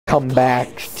come back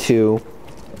in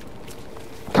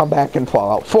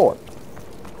Fallout 4.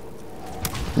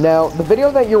 Now, the video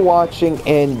that you're watching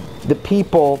and the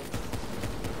people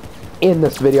in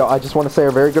this video, I just want to say,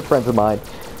 are very good friends of mine.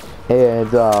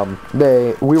 And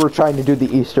we were trying to do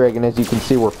the Easter egg, and as you can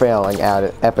see, we're failing at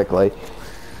it epically.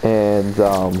 And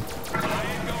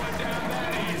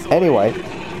anyway,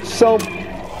 so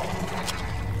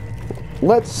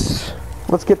let's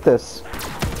get this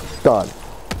done.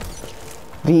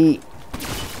 The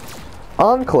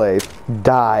Enclave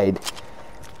died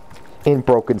in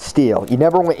Broken Steel. You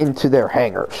never went into their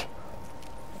hangars.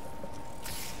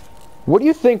 What do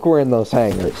you think were in those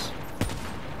hangars?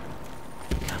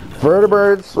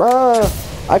 Vertebrates?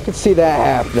 I could see that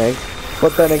happening.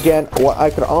 But then again, what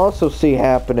I could also see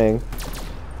happening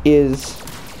is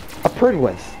a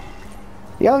Prydwenth.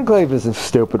 The Enclave isn't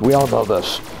stupid. We all know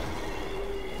this.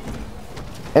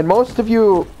 And most of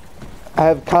you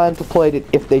have contemplated,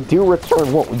 if they do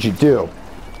return, what would you do?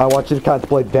 I want you to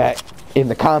contemplate that in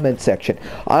the comment section.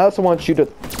 I also want you to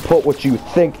put what you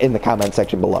think in the comment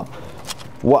section below.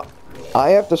 What I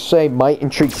have to say might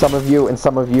intrigue some of you, and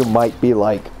some of you might be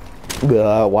like,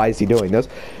 why is he doing this?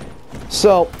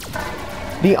 So,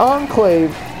 the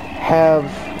Enclave have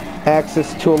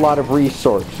access to a lot of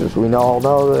resources. We all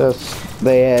know this.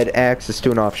 They had access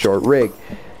to an offshore rig.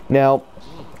 Now,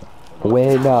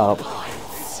 when,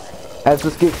 as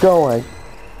this gets going,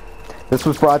 this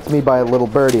was brought to me by a little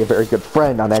birdie, a very good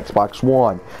friend on Xbox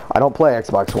One. I don't play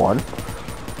Xbox One.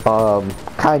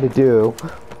 Kinda do,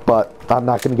 but I'm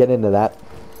not gonna get into that.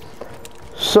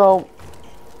 So,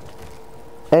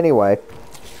 anyway,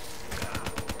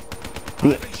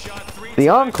 the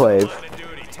Enclave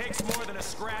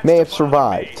may have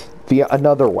survived via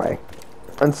another way.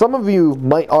 And some of you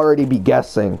might already be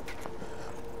guessing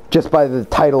just by the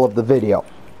title of the video.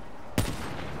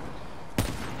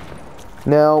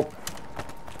 Now,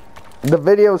 the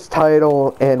video's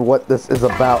title and what this is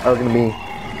about are going to be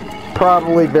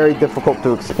probably very difficult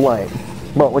to explain.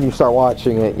 But when you start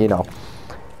watching it, you know.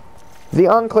 The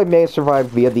Enclave may have survived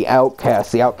via the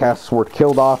Outcasts. The Outcasts were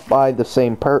killed off by the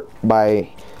same by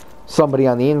somebody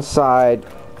on the inside.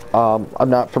 I'm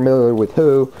not familiar with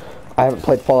who. I haven't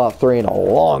played Fallout 3 in a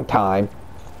long time.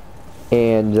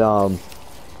 And,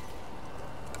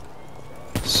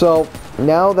 so,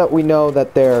 now that we know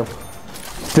that they're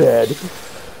dead,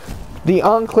 the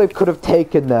Enclave could have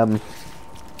taken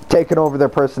over their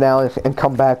personalities and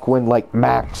come back when, like,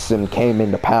 Maxon came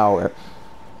into power.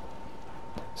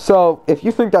 So, if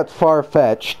you think that's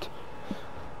far-fetched,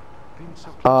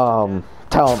 tell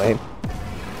me.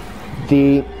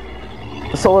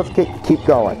 So let's keep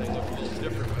going.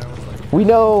 We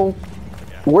know,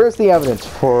 where's the evidence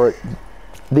for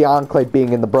the Enclave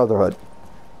being in the Brotherhood?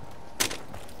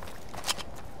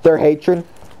 Their hatred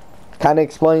kind of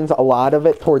explains a lot of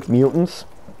it towards mutants.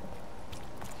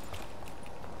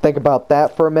 Think about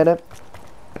that for a minute.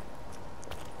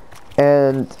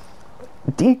 And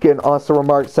Deacon also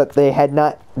remarks that they had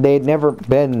never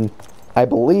been, I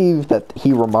believe that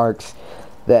he remarks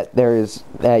that they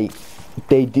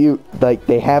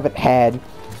haven't had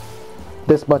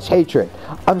this much hatred.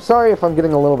 I'm sorry if I'm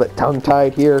getting a little bit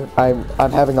tongue-tied here.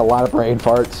 I'm having a lot of brain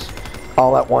farts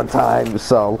all at one time,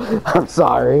 so I'm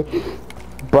sorry.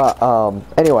 But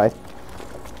anyway,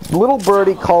 Little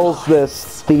Birdie calls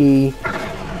this the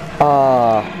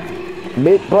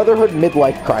Brotherhood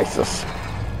midlife crisis.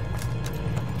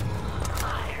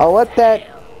 I'll let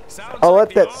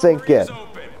that sink in.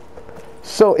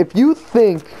 So if you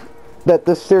think that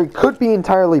this theory could be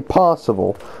entirely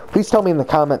possible, please tell me in the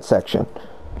comment section.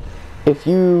 If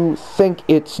you think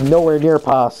it's nowhere near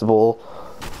possible,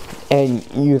 and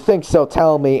you think so,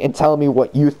 tell me, and tell me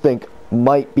what you think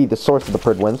might be the source of the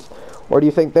Prydwenth, or do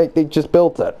you think that they just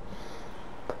built it?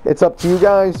 It's up to you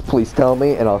guys. Please tell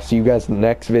me, and I'll see you guys in the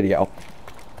next video.